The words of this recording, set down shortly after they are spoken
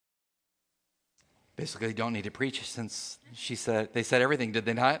Basically, don't need to preach since they said everything, did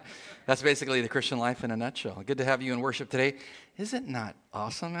they not? That's basically the Christian life in a nutshell. Good to have you in worship today. Is it not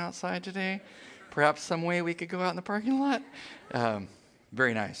awesome outside today? Perhaps some way we could go out in the parking lot?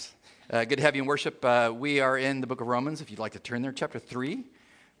 Very nice. Good to have you in worship. We are in the book of Romans. If you'd like to turn there, chapter 3.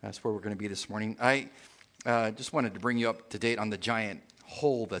 That's where we're going to be this morning. I just wanted to bring you up to date on the giant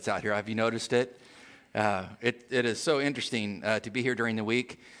hole that's out here. Have you noticed it? It is so interesting to be here during the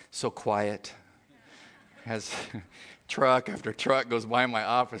week. So quiet. Has truck after truck goes by my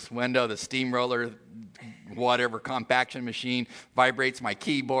office window. The steamroller, whatever, compaction machine vibrates my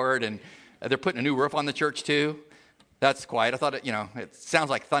keyboard, and they're putting a new roof on the church too. That's quiet. I thought it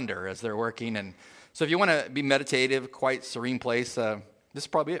sounds like thunder as they're working. And so if you want to be meditative, quiet, serene place, this is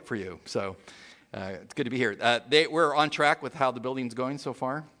probably it for you. So it's good to be here. We're on track with how the building's going so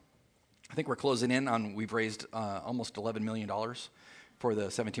far. I think we're closing in on, we've raised almost $11 million for the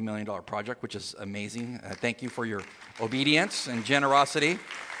 $17 million project, which is amazing. Thank you for your obedience and generosity.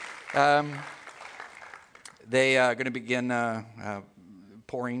 They are going to begin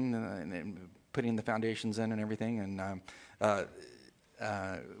pouring and putting the foundations in and everything. And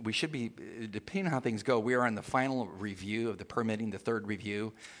we should be, depending on how things go, we are on the final review of the permitting, the third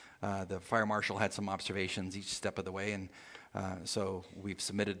review. The fire marshal had some observations each step of the way, and so we've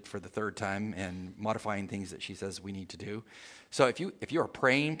submitted for the third time and modifying things that she says we need to do. So if you're a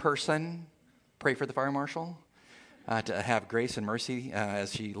praying person, pray for the fire marshal to have grace and mercy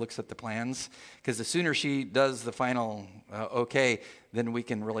as she looks at the plans. Because the sooner she does the final okay, then we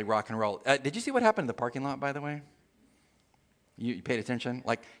can really rock and roll. Did you see what happened in the parking lot, by the way? You paid attention?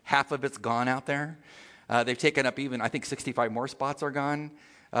 Like half of it's gone out there. They've taken up even, I think 65 more spots are gone.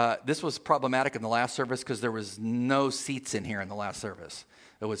 This was problematic in the last service because there was no seats in here in the last service.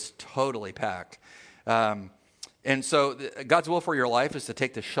 It was totally packed. And so God's will for your life is to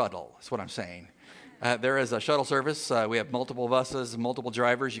take the shuttle. That's what I'm saying. There is a shuttle service. We have multiple buses, multiple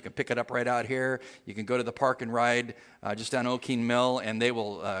drivers. You can pick it up right out here. You can go to the park and ride just down Old King Mill, and they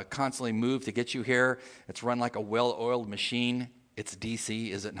will constantly move to get you here. It's run like a well-oiled machine. It's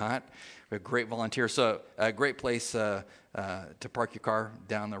DC, is it not? We have great volunteers. So a great place to park your car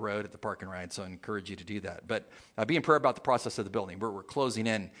down the road at the park and ride. So I encourage you to do that. But be in prayer about the process of the building. We're closing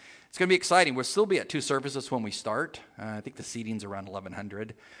in. It's going to be exciting. We'll still be at 2 services when we start. I think the seating's around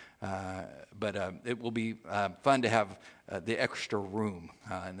 1,100. But it will be fun to have the extra room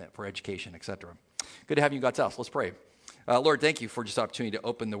for education, etc. Good to have you in God's house. Let's pray. Lord, thank you for just the opportunity to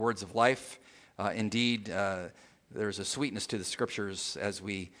open the words of life. Indeed, there's a sweetness to the scriptures as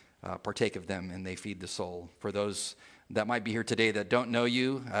we partake of them, and they feed the soul. For those that might be here today that don't know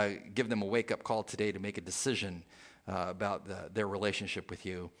you, give them a wake-up call today to make a decision about their relationship with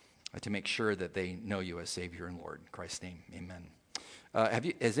you, to make sure that they know you as Savior and Lord. In Christ's name, amen.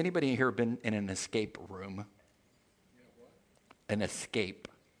 Has anybody here been in an escape room? An escape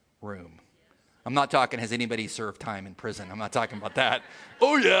room. I'm not talking, has anybody served time in prison? I'm not talking about that.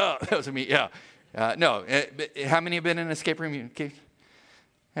 Oh, yeah, that was me, yeah. No, how many have been in an escape room?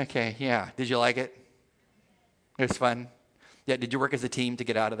 Okay, yeah. Did you like it? It was fun. Yeah, did you work as a team to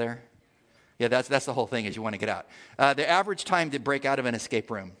get out of there? Yeah, that's the whole thing, is you want to get out. The average time to break out of an escape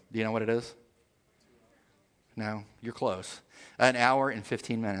room, do you know what it is? No, you're close. 1 hour and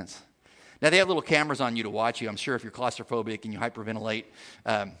 15 minutes. Now, they have little cameras on you to watch you. I'm sure if you're claustrophobic and you hyperventilate,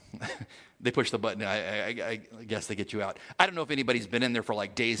 they push the button. I guess they get you out. I don't know if anybody's been in there for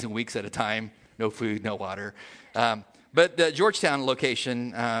like days and weeks at a time. No food, no water. But the Georgetown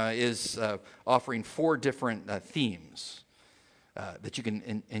location is offering 4 different themes that you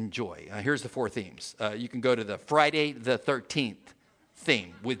can enjoy. Here's the 4 themes. You can go to the Friday the 13th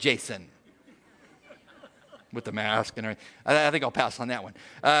theme with Jason. With the mask and everything. I think I'll pass on that one.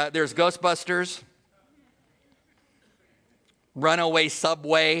 There's Ghostbusters. Runaway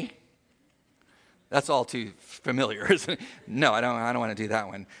Subway. That's all too familiar, isn't it? No, I don't want to do that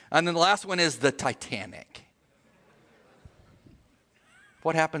one. And then the last one is the Titanic.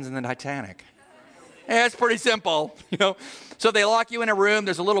 What happens in the Titanic? Yeah, it's pretty simple, So they lock you in a room.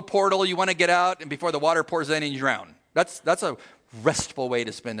 There's a little portal. You want to get out, and before the water pours in, and you drown. That's a restful way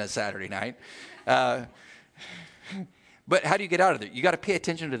to spend a Saturday night. But how do you get out of there? You got to pay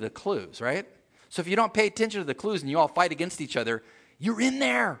attention to the clues, right? So if you don't pay attention to the clues and you all fight against each other, you're in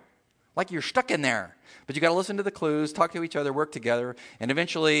there. Like you're stuck in there. But you got to listen to the clues, talk to each other, work together, and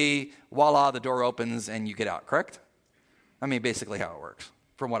eventually, voila, the door opens and you get out, correct? I mean, basically how it works,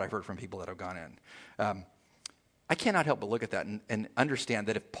 from what I've heard from people that have gone in. I cannot help but look at that and understand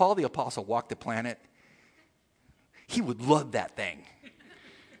that if Paul the Apostle walked the planet, he would love that thing.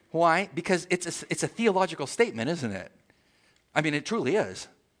 Why? Because it's a theological statement, isn't it? I mean, it truly is.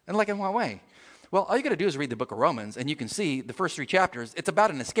 And like in what way? Well, all you got to do is read the book of Romans, and you can see the first 3 chapters, it's about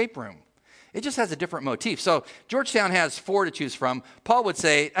an escape room. It just has a different motif. So Georgetown has 4 to choose from. Paul would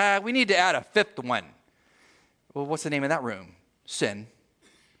say, we need to add a 5th one. Well, what's the name of that room? Sin.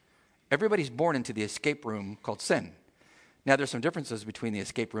 Everybody's born into the escape room called sin. Now, there's some differences between the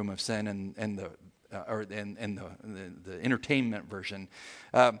escape room of sin and the entertainment version.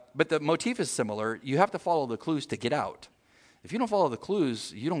 But the motif is similar. You have to follow the clues to get out. If you don't follow the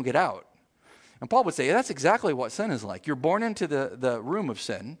clues, you don't get out. And Paul would say, that's exactly what sin is like. You're born into the room of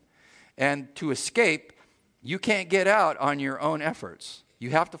sin, and to escape, you can't get out on your own efforts. You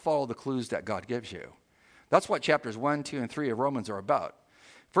have to follow the clues that God gives you. That's what chapters 1, 2, and 3 of Romans are about.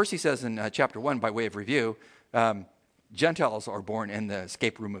 First, he says in chapter 1, by way of review, Gentiles are born in the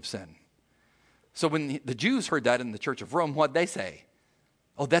escape room of sin. So when the Jews heard that in the church of Rome, what'd they say?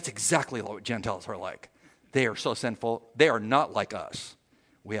 Oh, that's exactly what Gentiles are like. They are so sinful. They are not like us.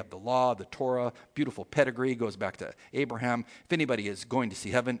 We have the law, the Torah, beautiful pedigree, goes back to Abraham. If anybody is going to see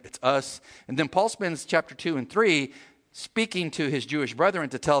heaven, it's us. And then Paul spends chapter 2 and 3 speaking to his Jewish brethren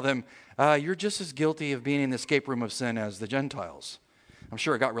to tell them, you're just as guilty of being in the escape room of sin as the Gentiles. I'm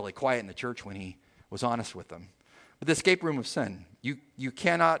sure it got really quiet in the church when he was honest with them. But the escape room of sin, you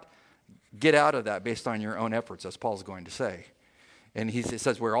cannot get out of that based on your own efforts, as Paul's going to say. And he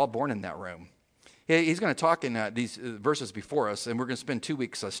says we're all born in that room. He's going to talk in these verses before us, and we're going to spend 2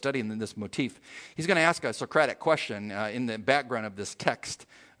 weeks studying this motif. He's going to ask a Socratic question in the background of this text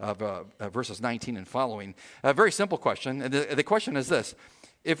of verses 19 and following. A very simple question. The question is this.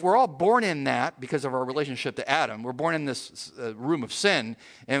 If we're all born in that because of our relationship to Adam, we're born in this room of sin,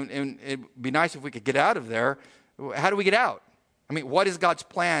 and it'd be nice if we could get out of there. How do we get out? I mean, what is God's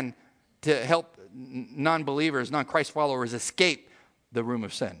plan to help non-believers, non-Christ followers escape the room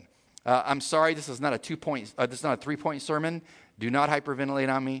of sin? I'm sorry, this is not a 3-point sermon. Do not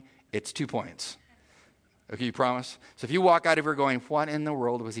hyperventilate on me. It's 2 points. Okay, you promise? So if you walk out of here going, what in the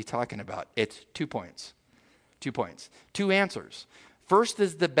world was he talking about? It's 2 points. 2 points. 2 answers. First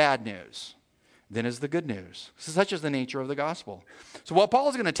is the bad news. Then is the good news. Such is the nature of the gospel. So what Paul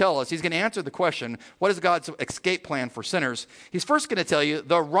is going to tell us, he's going to answer the question, what is God's escape plan for sinners? He's first going to tell you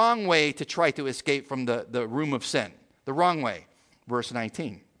the wrong way to try to escape from the room of sin. The wrong way. Verse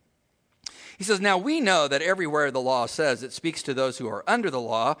 19. He says, now we know that everywhere the law says it speaks to those who are under the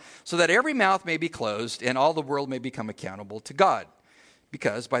law, so that every mouth may be closed and all the world may become accountable to God.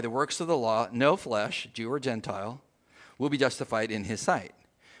 Because by the works of the law, no flesh, Jew or Gentile, will be justified in his sight.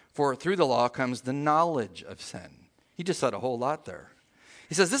 For through the law comes the knowledge of sin. He just said a whole lot there.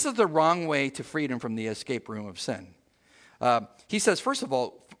 He says this is the wrong way to freedom from the escape room of sin. He says, first of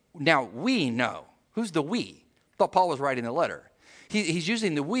all, now we know. Who's the we? I thought Paul was writing the letter. He's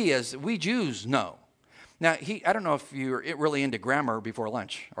using the we as we Jews know. Now, I don't know if you're really into grammar before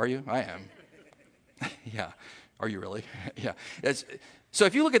lunch. Are you? I am. Yeah. Are you really? Yeah. So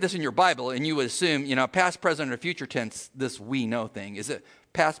if you look at this in your Bible and you would assume, past, present, or future tense, this we know thing, is it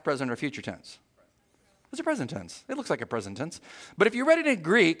past, present, or future tense? It's a present tense. It looks like a present tense. But if you read it in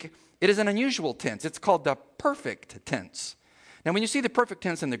Greek, it is an unusual tense. It's called the perfect tense. Now, when you see the perfect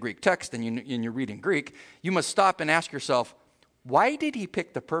tense in the Greek text and you're reading Greek, you must stop and ask yourself, why did he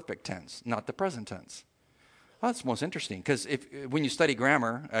pick the perfect tense, not the present tense? Well, that's most interesting because when you study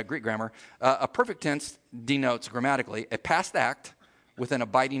grammar, Greek grammar, a perfect tense denotes grammatically a past act with an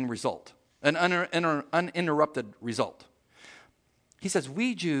abiding result, an uninterrupted result. He says,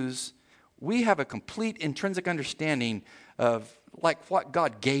 we Jews, we have a complete intrinsic understanding of like what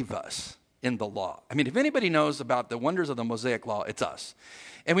God gave us in the law. I mean, if anybody knows about the wonders of the Mosaic law, it's us.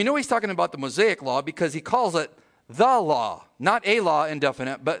 And we know he's talking about the Mosaic law because he calls it the law, not a law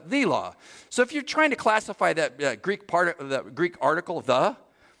indefinite, but the law. So if you're trying to classify that Greek article, the,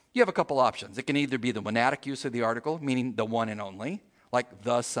 you have a couple options. It can either be the monadic use of the article, meaning the one and only, like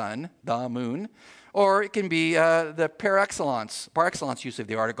the sun, the moon, or it can be the par excellence use of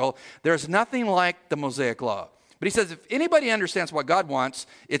the article. There's nothing like the Mosaic law. But he says if anybody understands what God wants,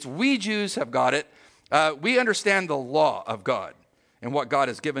 it's we Jews have got it. We understand the law of God and what God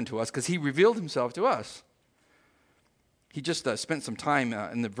has given to us because he revealed himself to us. He just spent some time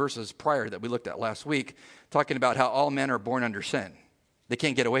in the verses prior that we looked at last week talking about how all men are born under sin. They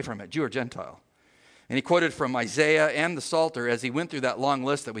can't get away from it, Jew or Gentile. And he quoted from Isaiah and the Psalter as he went through that long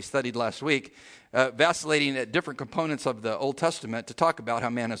list that we studied last week, vacillating at different components of the Old Testament to talk about how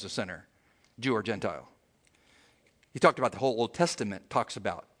man is a sinner, Jew or Gentile. He talked about the whole Old Testament talks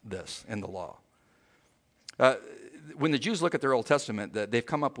about this in the law. When the Jews look at their Old Testament, they've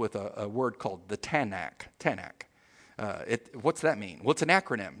come up with a word called the Tanakh. What's that mean? Well, it's an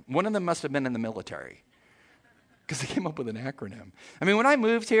acronym. One of them must have been in the military because they came up with an acronym. I mean, when I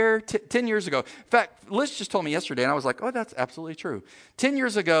moved here 10 years ago, in fact, Liz just told me yesterday, and I was like, oh, that's absolutely true. 10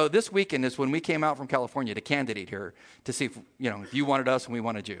 years ago, this weekend is when we came out from California to candidate here to see if you wanted us and we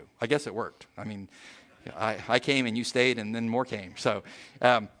wanted you. I guess it worked. I mean, I came and you stayed, and then more came. So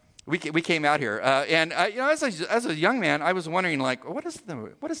we came out here, and as a young man, I was wondering, like, what does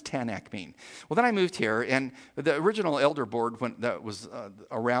TANAC mean? Well, then I moved here, and the original elder board that was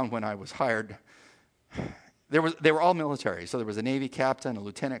around when I was hired, they were all military. So there was a Navy captain, a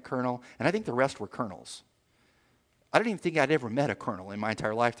lieutenant colonel, and I think the rest were colonels. I don't even think I'd ever met a colonel in my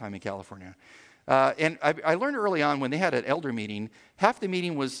entire lifetime in California. And I learned early on when they had an elder meeting, half the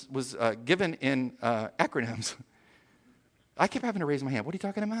meeting was given in acronyms. I kept having to raise my hand. What are you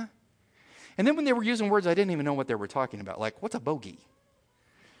talking about? And then when they were using words, I didn't even know what they were talking about. Like, what's a bogey?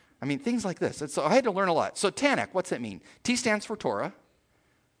 I mean, things like this. And so I had to learn a lot. So TANAC, what's that mean? T stands for Torah,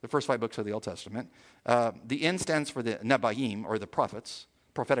 the first 5 books of the Old Testament. The N stands for the Nebaim, or the prophets,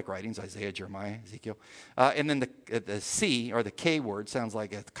 prophetic writings, Isaiah, Jeremiah, Ezekiel. And then the C, or the K word, sounds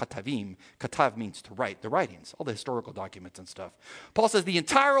like a katavim. Katav means to write, the writings, all the historical documents and stuff. Paul says the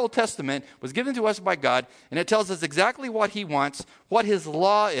entire Old Testament was given to us by God, and it tells us exactly what he wants, what his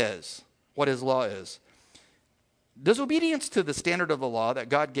law is. What his law is. Does obedience to the standard of the law that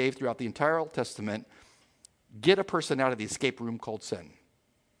God gave throughout the entire Old Testament get a person out of the escape room called sin?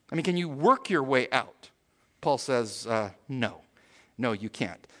 I mean, can you work your way out? Paul says, no. No, you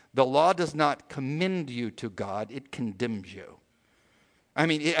can't. The law does not commend you to God. It condemns you. I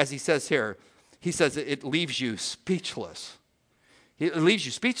mean, as he says here, he says it leaves you speechless. It leaves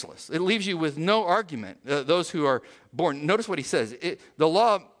you speechless. It leaves you with no argument. Those who are born, notice what he says. The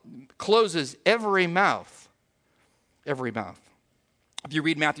law closes every mouth. Every mouth. If you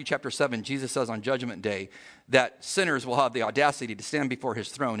read Matthew chapter 7, Jesus says on Judgment Day that sinners will have the audacity to stand before his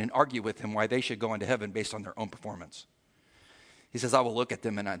throne and argue with him why they should go into heaven based on their own performance. He says, I will look at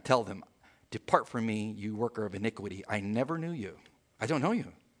them and I tell them, depart from me, you worker of iniquity. I never knew you. I don't know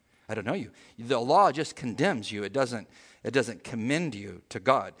you. I don't know you. The law just condemns you. It doesn't commend you to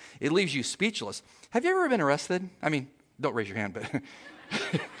God. It leaves you speechless. Have you ever been arrested? I mean, don't raise your hand, but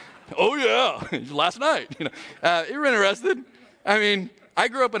oh yeah, last night. You ever been arrested? I mean, I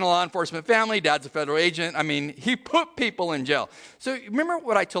grew up in a law enforcement family. Dad's a federal agent. I mean, he put people in jail. So remember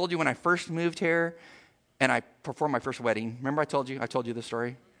what I told you when I first moved here and I performed my first wedding? Remember I told you this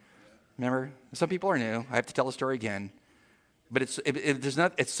story? Remember? Some people are new. I have to tell the story again. But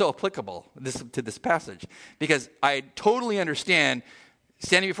it's so applicable to this passage because I totally understand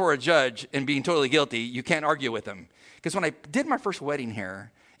standing before a judge and being totally guilty. You can't argue with them. Because when I did my first wedding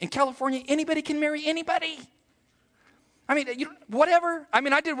here, in California, anybody can marry anybody. I mean, whatever. I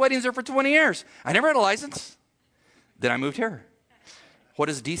mean, I did weddings there for 20 years. I never had a license. Then I moved here. What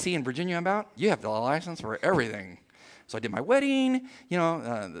is D.C. and Virginia about? You have the license for everything. So I did my wedding,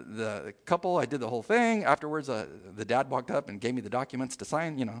 the couple, I did the whole thing. Afterwards, the dad walked up and gave me the documents to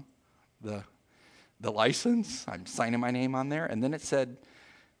sign, the license. I'm signing my name on there. And then it said,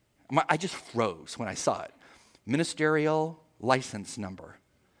 I just froze when I saw it. Ministerial license number.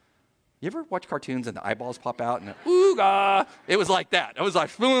 You ever watch cartoons and the eyeballs pop out and ooga? It was like that. I was like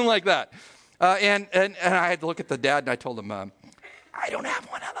feeling like that. And I had to look at the dad and I told him, I don't have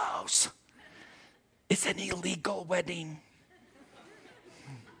one of those. It's an illegal wedding.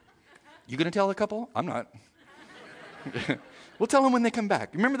 You going to tell the couple? I'm not. We'll tell them when they come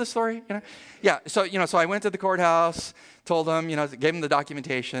back. Remember the story? Yeah. So I went to the courthouse, told them, gave them the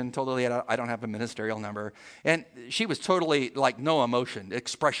documentation, told Leah I don't have a ministerial number, and she was totally like no emotion,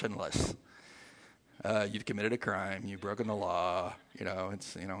 expressionless. You've committed a crime. You've broken the law.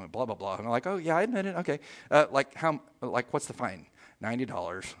 It's blah blah blah. And I'm like, oh yeah, I admit it. Okay. What's the fine?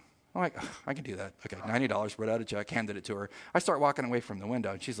 $90. I'm like, I can do that. Okay, $90, wrote out a check, handed it to her. I start walking away from the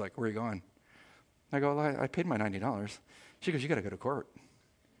window, and she's like, where are you going? I go, well, I paid my $90. She goes, you got to go to court.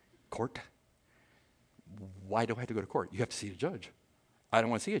 Court? Why do I have to go to court? You have to see a judge. I don't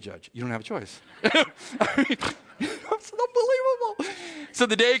want to see a judge. You don't have a choice. I mean, it's unbelievable. So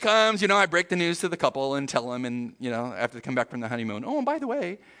the day comes, I break the news to the couple and tell them, and, after they come back from the honeymoon, oh, and by the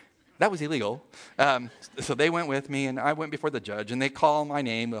way, that was illegal. So they went with me, and I went before the judge, and they call my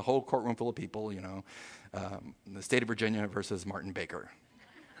name, the whole courtroom full of people, the state of Virginia versus Martin Baker.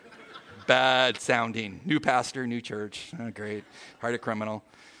 Bad sounding. New pastor, new church. Oh, great. Hardened criminal.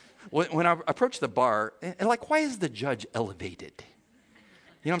 When I approached the bar, why is the judge elevated?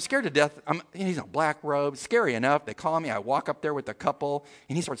 I'm scared to death. He's in a black robe. Scary enough. They call me. I walk up there with the couple,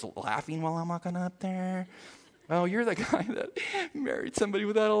 and he starts laughing while I'm walking up there. Oh, you're the guy that married somebody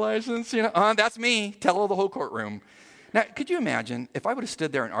without a license? That's me. Tell the whole courtroom. Now, could you imagine if I would have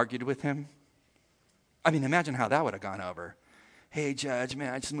stood there and argued with him? I mean, imagine how that would have gone over. Hey, Judge,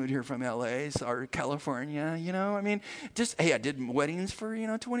 man, I just moved here from L.A. or California, I mean, hey, I did weddings for,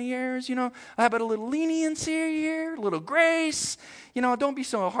 20 years, how about a little leniency here, a little grace, don't be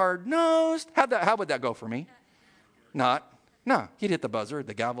so hard-nosed. How would that go for me? No, he'd hit the buzzer,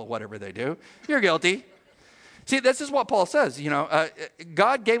 the gavel, whatever they do. You're guilty. See, this is what Paul says,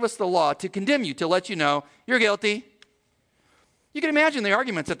 God gave us the law to condemn you, to let you know you're guilty. You can imagine the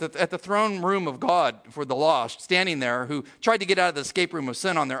arguments at the throne room of God for the lost, standing there, who tried to get out of the escape room of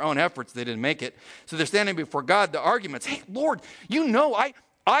sin on their own efforts. They didn't make it. So they're standing before God, the arguments. Hey, Lord,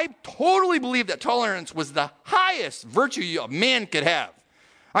 I totally believe that tolerance was the highest virtue a man could have.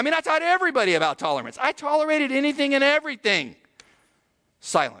 I mean, I taught everybody about tolerance. I tolerated anything and everything.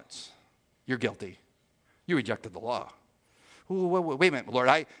 Silence. You're guilty. You rejected the law. Ooh, wait a minute, Lord.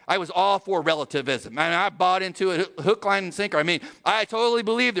 I was all for relativism. I bought into it hook, line, and sinker. I mean, I totally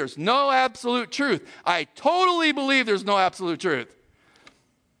believe there's no absolute truth. I totally believe there's no absolute truth.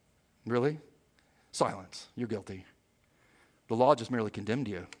 Really? Silence. You're guilty. The law just merely condemned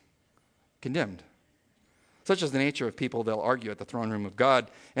you. Condemned. Such is the nature of people. They'll argue at the throne room of God,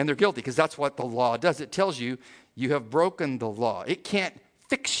 and they're guilty because that's what the law does. It tells you you have broken the law. It can't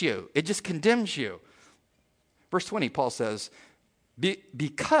fix you. It just condemns you. Verse 20, Paul says,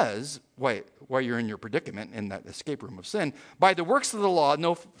 because, while you're in your predicament in that escape room of sin, by the works of the law,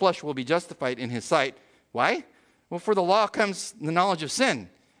 no flesh will be justified in his sight. Why? Well, for the law comes the knowledge of sin.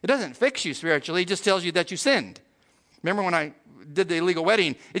 It doesn't fix you spiritually. It just tells you that you sinned. Remember when I did the illegal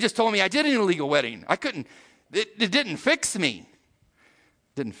wedding? It just told me I did an illegal wedding. It didn't fix me.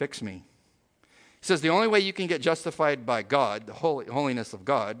 It didn't fix me. He says the only way you can get justified by God, the holiness of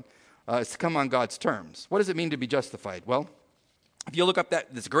God, is to come on God's terms. What does it mean to be justified? Well, if you look up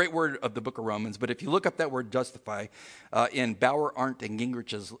this great word of the book of Romans, but if you look up that word justify in Bauer, Arndt, and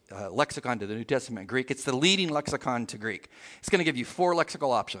Gingrich's lexicon to the New Testament Greek, it's the leading lexicon to Greek. It's going to give you 4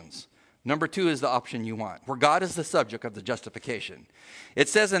 lexical options. Number 2 is the option you want, where God is the subject of the justification. It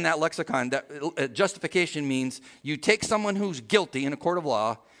says in that lexicon that justification means you take someone who's guilty in a court of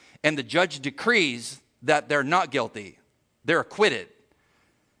law, and the judge decrees that they're not guilty. They're acquitted.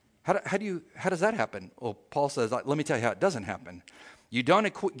 How does that happen? Well, Paul says, let me tell you how it doesn't happen. You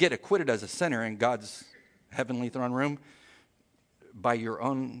don't get acquitted as a sinner in God's heavenly throne room by your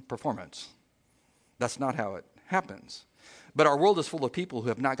own performance. That's not how it happens. But our world is full of people who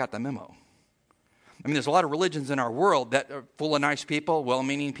have not got the memo. I mean, there's a lot of religions in our world that are full of nice people,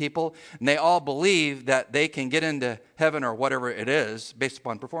 well-meaning people, and they all believe that they can get into heaven or whatever it is based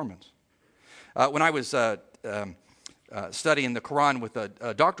upon performance. When I was studying the Quran with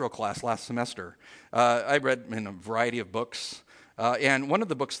a doctoral class last semester, I read in a variety of books, and one of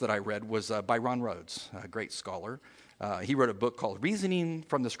the books that I read was by Ron Rhodes, a great scholar. He wrote a book called Reasoning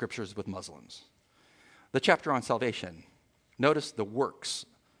from the Scriptures with Muslims. The chapter on salvation. Notice the works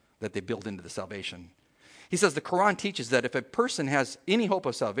that they build into the salvation. He says the Quran teaches that if a person has any hope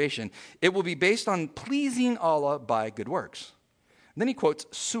of salvation, it will be based on pleasing Allah by good works. And then he quotes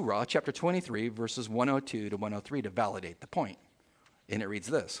Surah chapter 23, verses 102 to 103 to validate the point. And it reads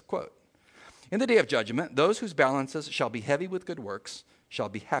this, quote, "In the day of judgment, those whose balances shall be heavy with good works shall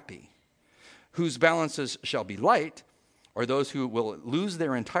be happy. Whose balances shall be light are those who will lose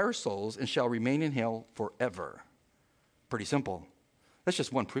their entire souls and shall remain in hell forever." Pretty simple. That's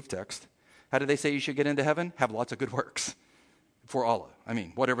just one proof text. How do they say you should get into heaven? Have lots of good works for Allah. I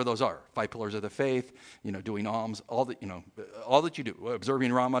mean, whatever those are. 5 pillars of the faith, doing alms, all that you do,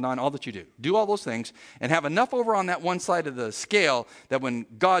 observing Ramadan, all that you do. Do all those things and have enough over on that one side of the scale that when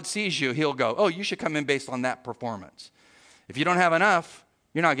God sees you, he'll go, oh, you should come in based on that performance. If you don't have enough,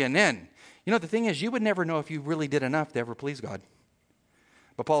 you're not getting in. The thing is, you would never know if you really did enough to ever please God.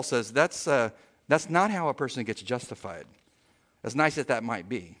 But Paul says that's not how a person gets justified. As nice as that might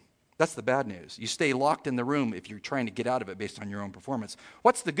be. That's the bad news. You stay locked in the room if you're trying to get out of it based on your own performance.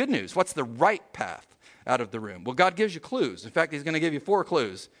 What's the good news? What's the right path out of the room? Well, God gives you clues. In fact, he's going to give you 4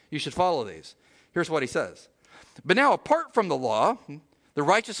 clues. You should follow these. Here's what he says. But now, apart from the law, the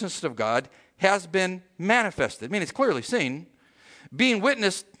righteousness of God has been manifested. I mean, it's clearly seen. Being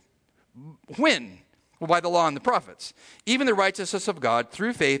witnessed when? Well, by the law and the prophets. Even the righteousness of God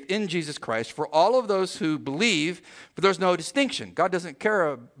through faith in Jesus Christ for all of those who believe, for there's no distinction. God doesn't care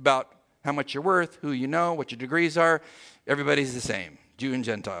about how much you're worth, who you know, what your degrees are. Everybody's the same, Jew and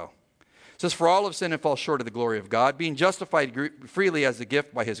Gentile. It says, for all have sinned and fall short of the glory of God, being justified freely as a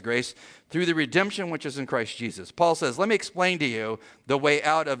gift by his grace through the redemption which is in Christ Jesus. Paul says, let me explain to you the way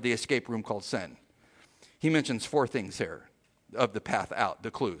out of the escape room called sin. He mentions 4 things here of the path out,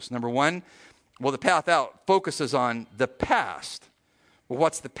 the clues. Number 1, well, the path out focuses on the past. Well,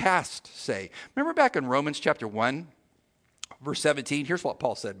 what's the past say? Remember back in Romans chapter 1, verse 17? Here's what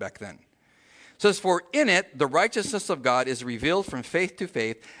Paul said back then. It says, for in it the righteousness of God is revealed from faith to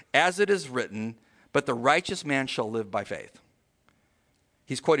faith, as it is written, but the righteous man shall live by faith.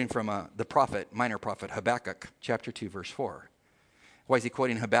 He's quoting from the prophet, minor prophet Habakkuk, chapter 2, verse 4. Why is he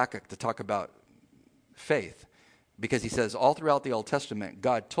quoting Habakkuk to talk about faith? Because he says all throughout the Old Testament,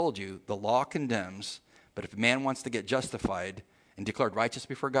 God told you the law condemns, but if a man wants to get justified and declared righteous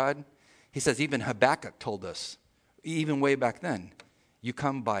before God, he says even Habakkuk told us, even way back then, you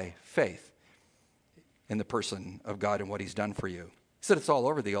come by faith in the person of God and what he's done for you. He said it's all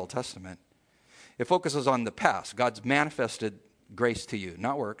over the Old Testament. It focuses on the past. God's manifested grace to you,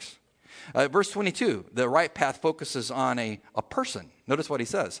 not works. Verse 22, the right path focuses on a person. Notice what he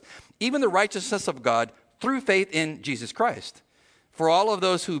says. Even the righteousness of God through faith in Jesus Christ. For all of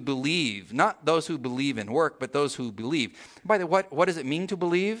those who believe, not those who believe in work, but those who believe. By the way, what does it mean to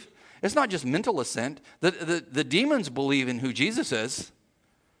believe? It's not just mental assent. The demons believe in who Jesus is.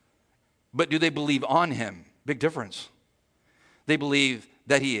 But do they believe on him? Big difference. They believe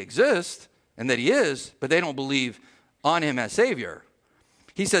that he exists and that he is, but they don't believe on him as Savior.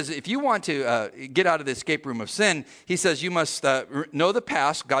 He says, if you want to get out of the escape room of sin, he says you must know the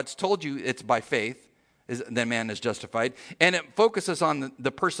past. God's told you it's by faith that man is justified. And it focuses on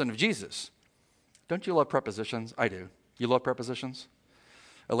the person of Jesus. Don't you love prepositions? I do. You love prepositions?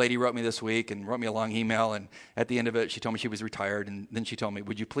 A lady wrote me this week and wrote me a long email, and at the end of it, she told me she was retired, and then she told me,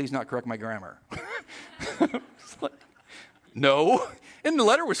 would you please not correct my grammar? No. And the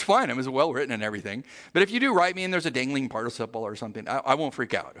letter was fine. It was well written and everything. But if you do write me and there's a dangling participle or something, I won't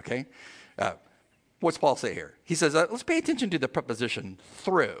freak out, okay? What's Paul say here? He says, let's pay attention to the preposition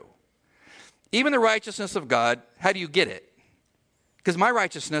through. Even the righteousness of God, how do you get it? Because my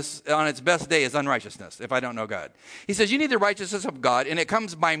righteousness on its best day is unrighteousness if I don't know God. He says you need the righteousness of God, and it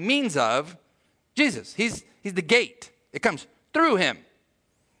comes by means of Jesus. He's the gate. It comes through him,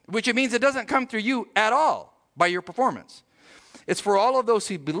 which means it doesn't come through you at all by your performance. It's for all of those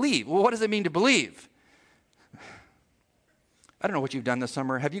who believe. Well, what does it mean to believe? I don't know what you've done this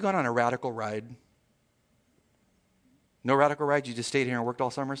summer. Have you gone on a radical ride? No radical ride? You just stayed here and worked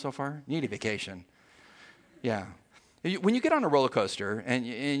all summer so far? You need a vacation. Yeah. When you get on a roller coaster and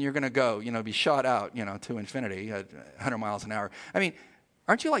you're going to go, be shot out, to infinity at 100 miles an hour. I mean,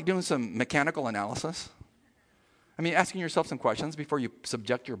 aren't you like doing some mechanical analysis? I mean, asking yourself some questions before you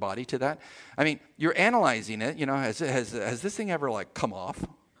subject your body to that. I mean, you're analyzing it. Has this thing ever like come off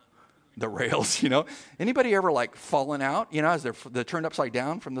the rails? Anybody ever like fallen out? As they're turned upside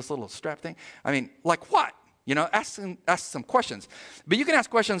down from this little strap thing? I mean, like what? Ask some questions. But you can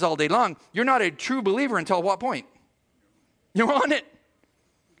ask questions all day long. You're not a true believer until what point? You're on it.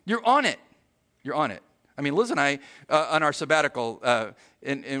 You're on it. You're on it. I mean, Liz and I, on our sabbatical,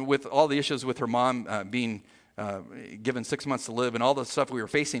 and with all the issues with her mom being given 6 months to live and all the stuff we were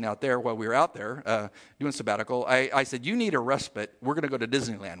facing out there while we were out there doing sabbatical, I said, you need a respite. We're going to go to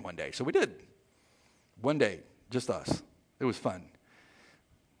Disneyland one day. So we did. One day, just us. It was fun.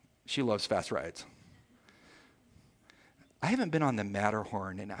 She loves fast rides. I haven't been on the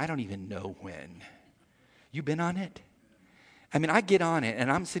Matterhorn, and I don't even know when. You been on it? I mean, I get on it, and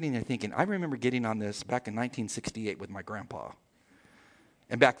I'm sitting there thinking, I remember getting on this back in 1968 with my grandpa.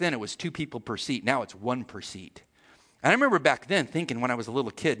 And back then, it was 2 people per seat. Now it's 1 per seat. And I remember back then thinking when I was a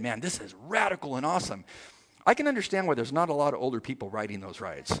little kid, man, this is radical and awesome. I can understand why there's not a lot of older people riding those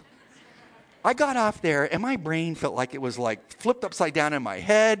rides. I got off there, and my brain felt like it was like flipped upside down in my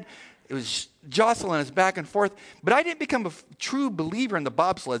head. It was jostling us back and forth. But I didn't become a true believer in the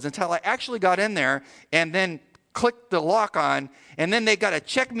bobsleds until I actually got in there and then clicked the lock on, and then they got to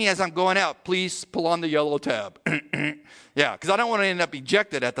check me as I'm going out. Please pull on the yellow tab. Yeah, because I don't want to end up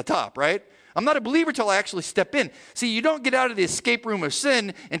ejected at the top, right? I'm not a believer till I actually step in. See, you don't get out of the escape room of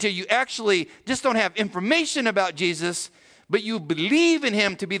sin until you actually just don't have information about Jesus, but you believe in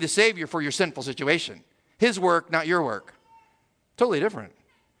him to be the Savior for your sinful situation. His work, not your work. Totally different.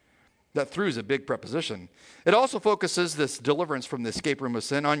 That through is a big preposition. It also focuses this deliverance from the escape room of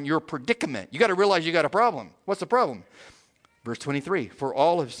sin on your predicament. You got to realize you got a problem. What's the problem? Verse 23, for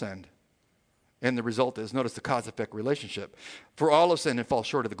all have sinned. And the result is, notice the cause-effect relationship. For all have sinned and fall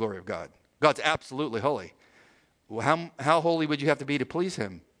short of the glory of God. God's absolutely holy. Well, how holy would you have to be to please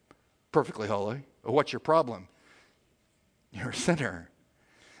him? Perfectly holy. Well, what's your problem? You're a sinner.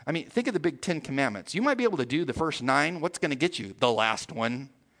 I mean, think of the big 10 commandments. You might be able to do the first 9. What's going to get you? The last one.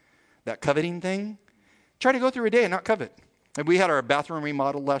 That coveting thing. Try to go through a day and not covet. And we had our bathroom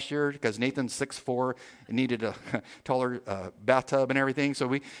remodeled last year because Nathan's 6'4" and needed a taller bathtub and everything. So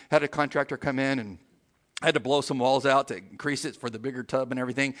we had a contractor come in and I had to blow some walls out to increase it for the bigger tub and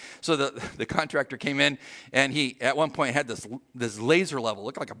everything. So the contractor came in, and he, at one point, had this laser level,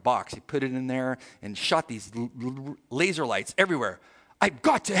 looked like a box. He put it in there and shot these laser lights everywhere. I've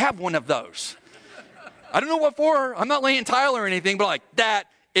got to have one of those. I don't know what for. I'm not laying tile or anything, but like, that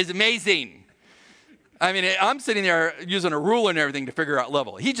is amazing. I mean, I'm sitting there using a ruler and everything to figure out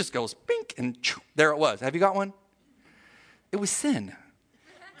level. He just goes, bink, and there it was. Have you got one? It was sin.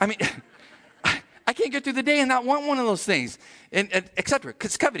 I mean... I can't get through the day and not want one of those things, and et cetera,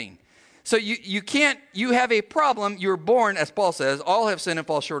 because coveting. So you can't, you have a problem. You're born, as Paul says, all have sinned and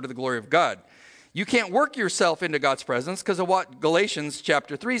fall short of the glory of God. You can't work yourself into God's presence because of what Galatians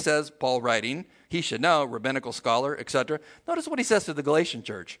chapter 3 says, Paul writing, he should know, rabbinical scholar, etc. Notice what he says to the Galatian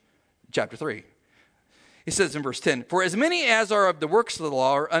church, chapter 3. He says in verse 10, for as many as are of the works of the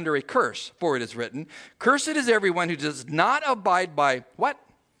law are under a curse, for it is written, cursed is everyone who does not abide by what?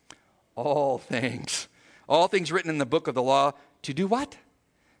 All things written in the book of the law, to do what?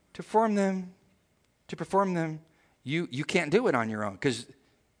 To perform them. You can't do it on your own because,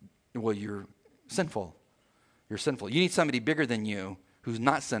 well, you're sinful. You're sinful. You need somebody bigger than you who's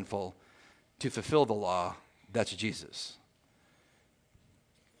not sinful to fulfill the law. That's Jesus.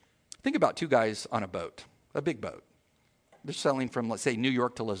 Think about two guys on a boat, a big boat. They're sailing from, let's say, New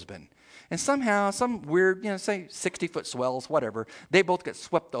York to Lisbon. And somehow, some weird, say 60-foot swells, whatever, they both get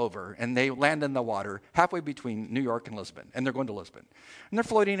swept over and they land in the water halfway between New York and Lisbon. And they're going to Lisbon. And they're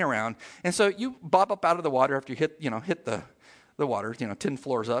floating around. And so you bob up out of the water after you hit the water, 10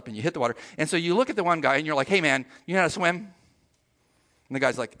 floors up, and you hit the water. And so you look at the one guy and you're like, hey, man, you know how to swim? And the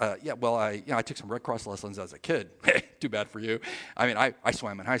guy's like, yeah, well, I took some Red Cross lessons as a kid. Too bad for you. I mean, I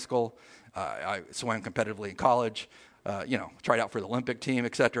swam in high school. I swam competitively in college. Tried out for the Olympic team,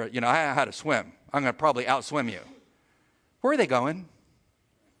 etc. I know how to swim. I'm going to probably outswim you. Where are they going?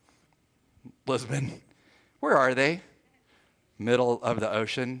 Lisbon. Where are they? Middle of the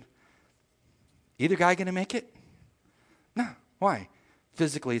ocean. Either guy going to make it? No. Why?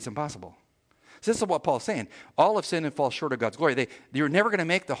 Physically, it's impossible. So this is what Paul's saying. All have sinned and fall short of God's glory. You're never going to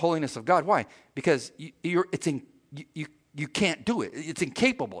make the holiness of God. Why? Because you can't do it. It's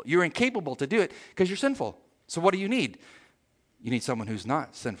incapable. You're incapable to do it because you're sinful. So what do you need? You need someone who's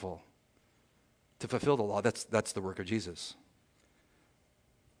not sinful to fulfill the law. That's the work of Jesus.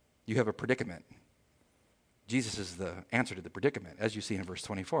 You have a predicament. Jesus is the answer to the predicament, as you see in verse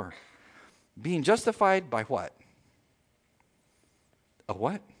 24. Being justified by what? A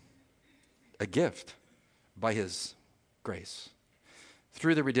what? A gift by his grace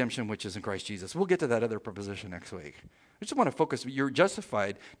through the redemption which is in Christ Jesus. We'll get to that other proposition next week. I just want to focus. You're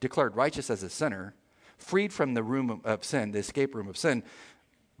justified, declared righteous as a sinner, freed from the room of sin, the escape room of sin,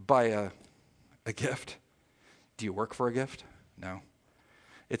 by a gift. Do you work for a gift? No.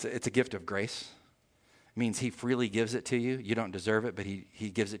 It's a gift of grace. It means he freely gives it to you. You don't deserve it, but he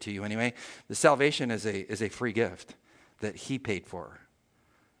gives it to you anyway. The salvation is a free gift that he paid for.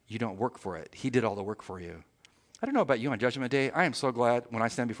 You don't work for it. He did all the work for you. I don't know about you on Judgment Day. I am so glad when I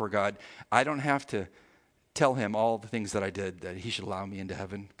stand before God, I don't have to tell him all the things that I did that he should allow me into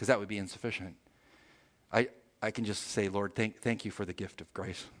heaven, because that would be insufficient. I can just say, Lord, thank you for the gift of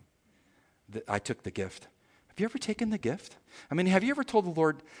grace. I took the gift. Have you ever taken the gift? I mean, have you ever told the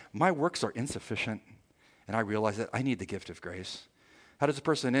Lord, my works are insufficient, and I realize that I need the gift of grace? How does a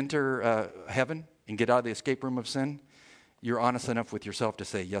person enter heaven and get out of the escape room of sin? You're honest enough with yourself to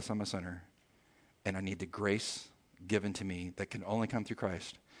say, yes, I'm a sinner, and I need the grace given to me that can only come through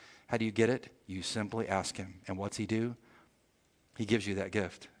Christ. How do you get it? You simply ask him. And what's he do? He gives you that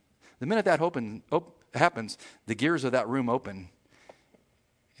gift. The minute that happens, the gears of that room open,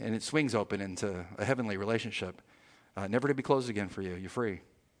 and it swings open into a heavenly relationship, never to be closed again for you. You're free.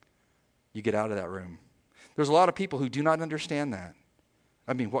 You get out of that room. There's a lot of people who do not understand that.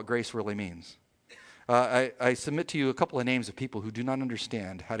 I mean, what grace really means. I submit to you a couple of names of people who do not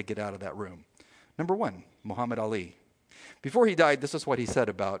understand how to get out of that room. Number one, Muhammad Ali. Before he died, this is what he said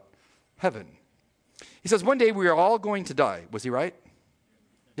about heaven. He says, one day we are all going to die. Was he right?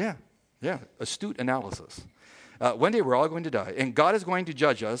 Yeah. Astute analysis. One day we're all going to die, and God is going to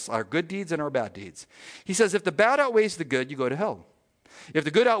judge us, our good deeds and our bad deeds. He says, if the bad outweighs the good, you go to hell. If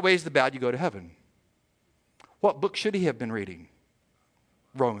the good outweighs the bad, you go to heaven. What book should he have been reading?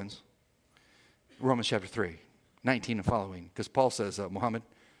 Romans chapter 3, 19 and following. Because Paul says, Muhammad,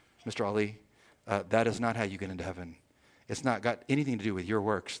 Mr. Ali, that is not how you get into heaven. It's not got anything to do with your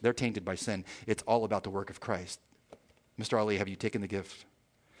works. They're tainted by sin. It's all about the work of Christ. Mr. Ali, have you taken the gift?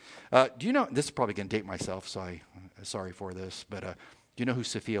 Do you know, this is probably going to date myself, so I'm sorry for this, but do you know who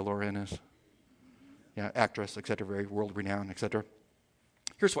Sophia Loren is? Yeah, actress, etc., very world-renowned, etc.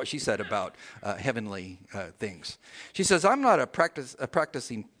 Here's what she said about heavenly things. She says, I don't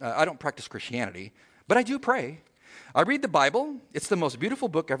practice Christianity, but I do pray. I read the Bible. It's the most beautiful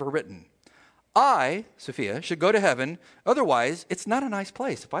book ever written. I, Sophia, should go to heaven. Otherwise, it's not a nice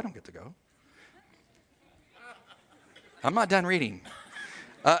place if I don't get to go. I'm not done reading.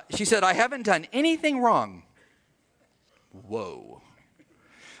 She said, I haven't done anything wrong. Whoa.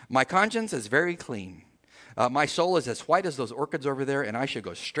 My conscience is very clean. My soul is as white as those orchids over there, and I should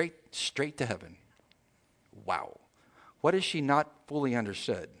go straight to heaven. Wow. What has she not fully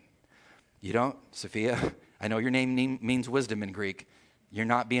understood? You don't, Sophia, I know your name means wisdom in Greek. You're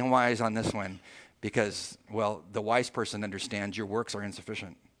not being wise on this one because, well, the wise person understands your works are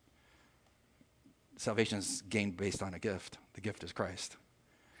insufficient. Salvation is gained based on a gift. The gift is Christ.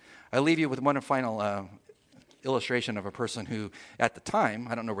 I leave you with one final illustration of a person who, at the time,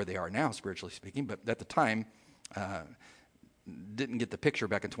 I don't know where they are now, spiritually speaking, but at the time, didn't get the picture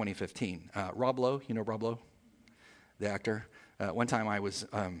back in 2015. Rob Lowe, you know Rob Lowe, the actor? One time I was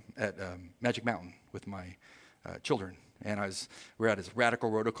at Magic Mountain with my children, and we were at this radical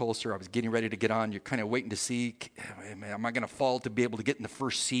roller coaster. I was getting ready to get on. You're kind of waiting to see, am I going to fall to be able to get in the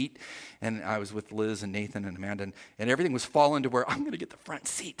first seat? And I was with Liz and Nathan and Amanda, and everything was falling to where I'm going to get the front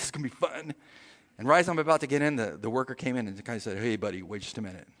seat. This is going to be fun. And right as I'm about to get in, the worker came in and kind of said, hey, buddy, wait just a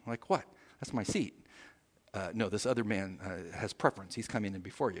minute. I'm like, what? That's my seat. No, this other man has preference. He's coming in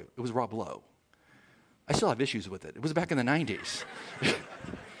before you. It was Rob Lowe. I still have issues with it. It was back in the 90s.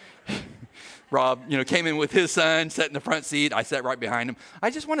 Rob, came in with his son, sat in the front seat. I sat right behind him.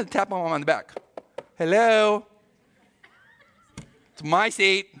 I just wanted to tap my mom on the back. Hello. It's my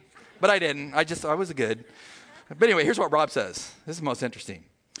seat. But I didn't. I was good. But anyway, here's what Rob says. This is the most interesting.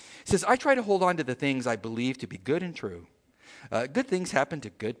 He says, I try to hold on to the things I believe to be good and true. Good things happen to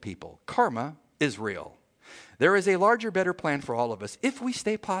good people. Karma is real. There is a larger, better plan for all of us if we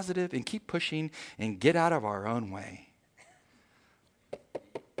stay positive and keep pushing and get out of our own way.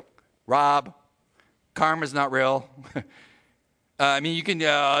 Rob, karma's not real. You can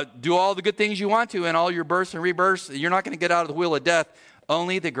do all the good things you want to and all your births and rebirths. You're not going to get out of the wheel of death.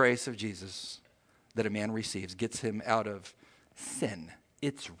 Only the grace of Jesus that a man receives gets him out of sin.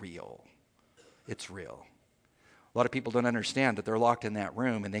 It's real. It's real. A lot of people don't understand that they're locked in that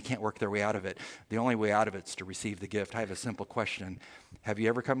room and they can't work their way out of it. The only way out of it is to receive the gift. I have a simple question. Have you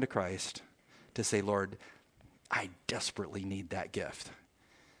ever come to Christ to say, Lord, I desperately need that gift?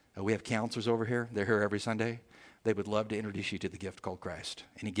 We have counselors over here. They're here every Sunday. They would love to introduce you to the gift called Christ.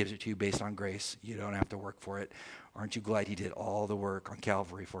 And he gives it to you based on grace. You don't have to work for it. Aren't you glad he did all the work on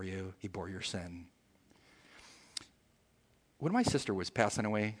Calvary for you? He bore your sin. When my sister was passing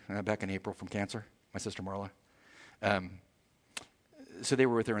away back in April from cancer, my sister Marla, so they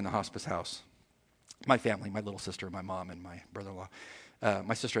were with her in the hospice house. My family, my little sister, my mom, and my brother-in-law.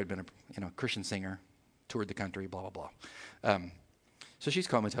 My sister had been a Christian singer, toured the country, blah, blah, blah. So she's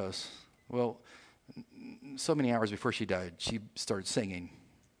comatose. Well, so many hours before she died, she started singing.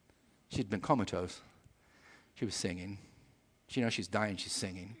 She'd been comatose. She was singing. She knows she's dying, she's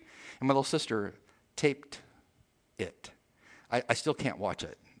singing. And my little sister taped it. I still can't watch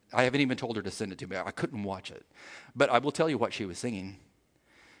it. I haven't even told her to send it to me. I couldn't watch it. But I will tell you what she was singing.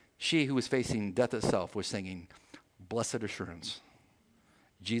 She who was facing death itself was singing, Blessed Assurance,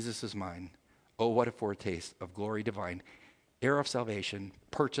 Jesus is mine. Oh, what a foretaste of glory divine, heir of salvation,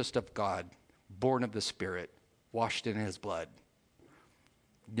 purchased of God, born of the Spirit, washed in his blood.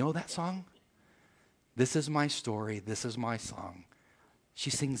 You know that song? This is my story. This is my song. She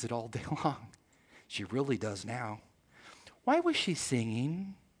sings it all day long. She really does now. Why was she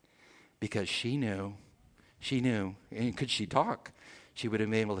singing? Because she knew, and could she talk? She would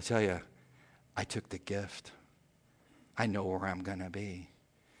have been able to tell you, I took the gift. I know where I'm going to be.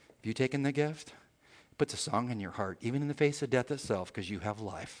 Have you taken the gift? It puts a song in your heart, even in the face of death itself, because you have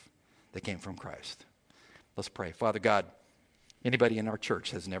life that came from Christ. Let's pray. Father God, anybody in our church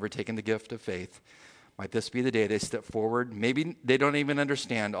has never taken the gift of faith. Might this be the day they step forward? Maybe they don't even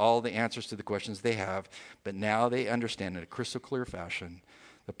understand all the answers to the questions they have, but now they understand in a crystal clear fashion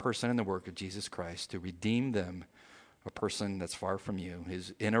the person and the work of Jesus Christ to redeem them, a person that's far from you,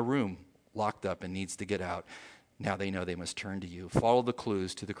 is in a room locked up and needs to get out. Now they know they must turn to you. Follow the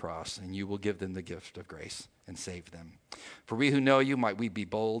clues to the cross, and you will give them the gift of grace and save them. For we who know you, might we be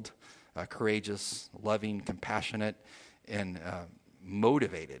bold, courageous, loving, compassionate, and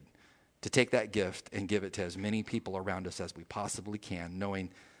motivated to take that gift and give it to as many people around us as we possibly can, knowing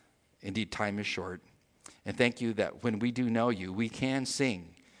indeed time is short. And thank you that when we do know you, we can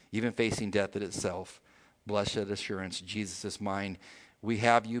sing, even facing death in itself. Blessed assurance, Jesus is mine. We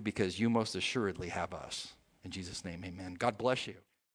have you because you most assuredly have us. In Jesus' name, amen. God bless you.